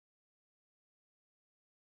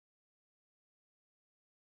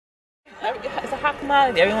It's a hot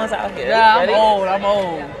commodity. Everyone's out here. Yeah, Ready? I'm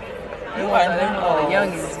old. You are not old. The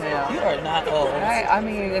youngins now. You are not old. I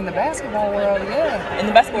mean, in the basketball world, yeah. In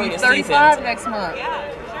the basketball, you're 35 seasoned. next month.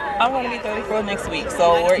 I'm going to be 34 next week,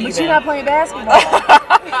 so we're even. But you're not playing basketball.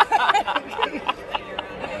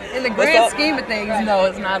 In the grand scheme of things, no,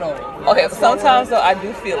 it's not old. Okay, sometimes though I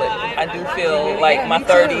do feel it. I do feel like my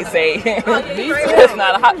 30s say it's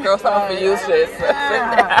not a hot girl summer for you, sis.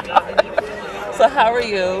 So how are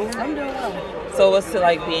you? I'm doing well. So what's it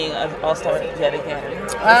like being an all-star yet again?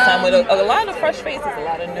 This time with a lot of fresh faces, a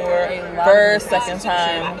lot of newer, first, second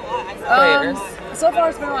time players. So far,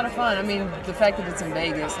 it's been a lot of fun. I mean, the fact that it's in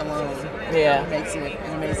Vegas alone makes it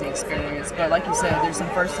an amazing experience. But like you said, there's some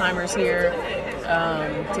first-timers here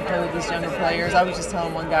to play with these younger players. I was just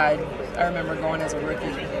telling one guy, I remember going as a rookie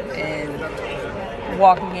and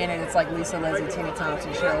walking in, and it's like Lisa Leslie, Tina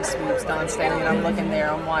Thompson, Cheryl Swoops, Dawn Staley, and I'm looking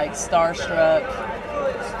there, I'm like starstruck.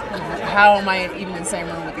 How am I even in the same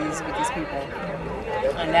room with these people?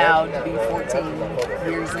 And now to be 14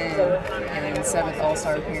 years in and 7th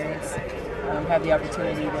All-Star appearance, have the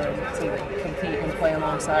opportunity to compete and play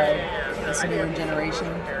alongside this newer generation.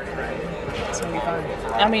 It's going to be fun.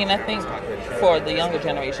 I mean, I think for the younger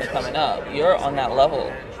generation coming up, you're on that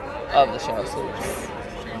level of the Cheryl Swoops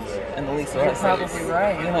and the Lisa Leslie. You're probably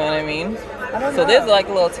right. You know what I mean? I don't so know. There's like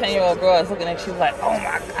a little 10-year-old girl that's looking at you like, oh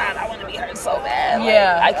my God, I want to be her so bad.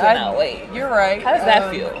 Yeah. Like, I cannot wait. You're right. How does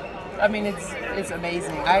that feel? I mean, it's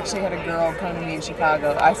amazing. I actually had a girl come to me in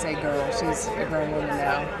Chicago. I say girl, she's a grown woman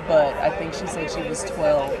now, but I think she said she was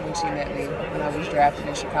 12 when she met me when I was drafted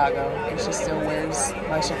in Chicago, and she still wears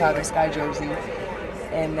my Chicago Sky jersey.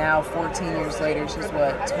 And now 14 years later, she's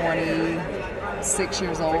 26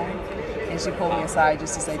 years old, and she pulled me aside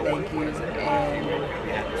just to say thank you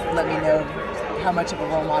and let me know how much of a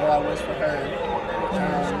role model I was for her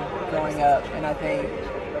growing up. And I think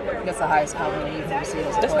that's the highest compliment you can receive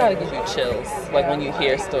as a That's player. gotta give you chills, like when you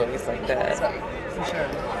hear stories like that. So,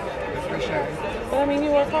 for sure. But I mean,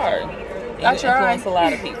 you work hard. You I try. influence a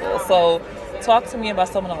lot of people. So talk to me about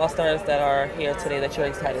some of the All-Stars that are here today that you're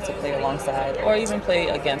excited to play alongside or even play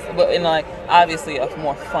against, but in like obviously a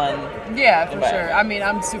more fun for sure. I mean,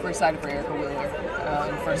 I'm super excited for Erica Wheeler.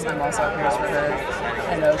 First time All-Star appearance for her.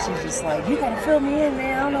 I know she's just like, you gotta fill me in,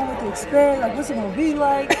 man. I don't know what to expect. Like, what's it gonna be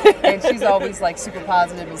like? And she's always like super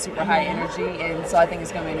positive and super high energy. And so I think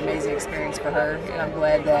it's gonna be an amazing experience for her. And I'm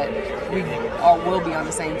glad that we all will be on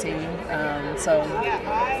the same team. So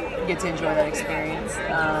get to enjoy that experience.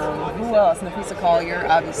 Who else? Nafisa Collier,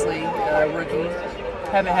 obviously, rookie.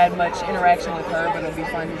 Haven't had much interaction with her, but it'll be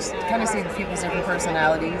fun to kind of see people's different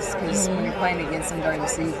personalities, because when you're playing against them during the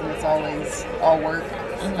season, it's always all work,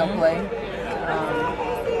 no play.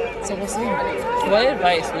 So we'll see. What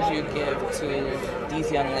advice would you give to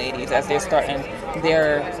these young ladies as they're starting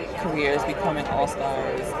their careers, becoming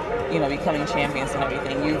all-stars, becoming champions and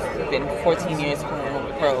everything? You've been 14 years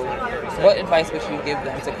playing pro. What advice would you give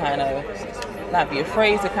them to kind of not be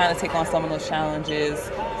afraid to kind of take on some of those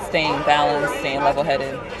challenges, staying balanced, staying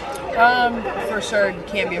level-headed? For sure, you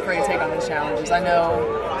can't be afraid to take on those challenges. I know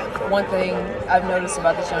one thing I've noticed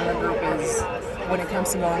about this younger group is when it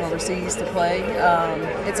comes to going overseas to play,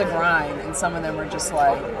 it's a grind, and some of them are just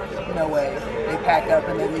like, no way. They pack up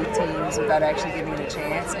and they leave teams without actually giving it a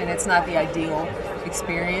chance, and it's not the ideal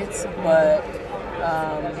experience, but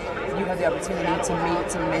you have the opportunity to meet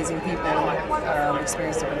some amazing people,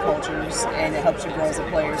 experience different cultures, and it helps you grow as a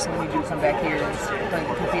player. So when you do come back here and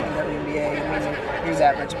compete in the WNBA, I mean, you're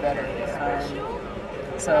that much better.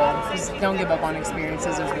 So just don't give up on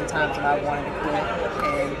experiences. There's been times when I've wanted to quit,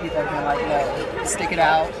 and people have been like, no, stick it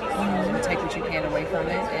out, take what you can away from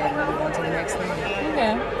it, and move on to the next thing.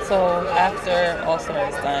 Okay, so after All-Star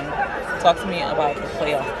is done, talk to me about the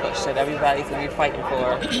playoff push that everybody's going to be fighting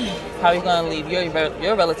for. How are you going to leave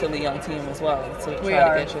your relatively young team as well to try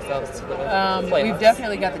to get yourselves to the playoffs? We've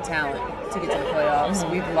definitely got the talent to get to the playoffs.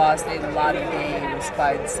 We've lost a lot of games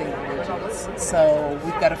by single digits, so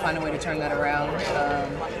we've got to find a way to turn that around.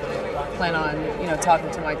 Plan on talking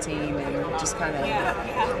to my team and just kind of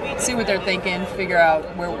see what they're thinking, figure out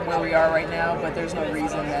where we are right now, but there's no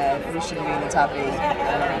reason that we shouldn't be in the top 8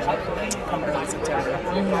 come early September.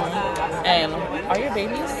 And are your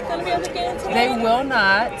babies going to be able to get into it? They will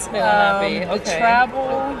not. They will not be. Okay. The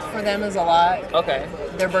travel for them is a lot. Okay.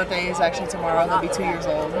 Their birthday is actually tomorrow. They'll be 2 years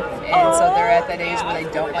old. And so they're at that age where they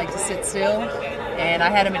don't like to sit still. And I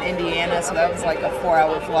had them in Indiana, so that was like a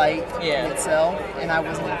 4-hour flight in itself. And I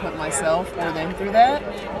wasn't going to put myself or them through that.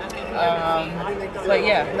 But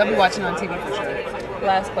yeah, they'll be watching on TV for sure.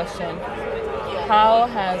 Last question. How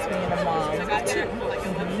has being a mom of 2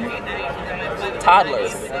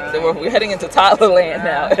 toddlers. We're heading into toddler land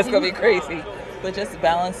now. It's gonna be crazy. But just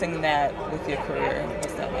balancing that with your career,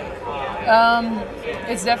 what's that like?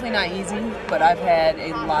 It's definitely not easy, but I've had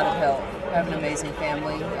a lot of help. I have an amazing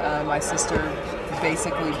family. My sister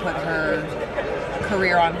basically put her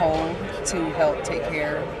career on hold to help take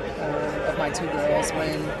care of my two girls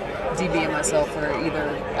when DB and myself were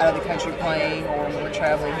either out of the country playing or we were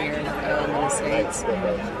traveling here in the States.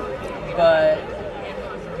 But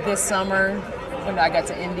this summer, when I got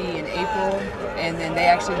to Indy in April, and then they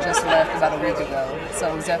actually just left about a week ago.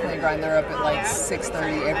 So it was definitely a grind. They're up at like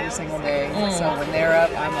 6:30 every single day. So when they're up,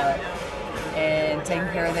 I'm up. And taking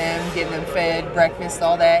care of them, getting them fed, breakfast,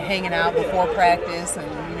 all that, hanging out before practice,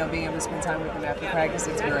 and being able to spend time with them after practice,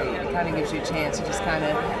 it's great. It kind of gives you a chance to just kind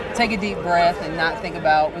of take a deep breath and not think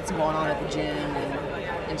about what's going on at the gym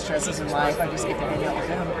and stresses in life. I just get to hang out with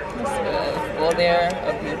them. That's good. Well, they're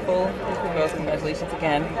a beautiful girls. Congratulations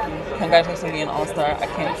again. Congratulations on being an all-star. I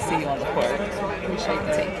can't see you on the court. Appreciate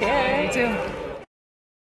that. Take care.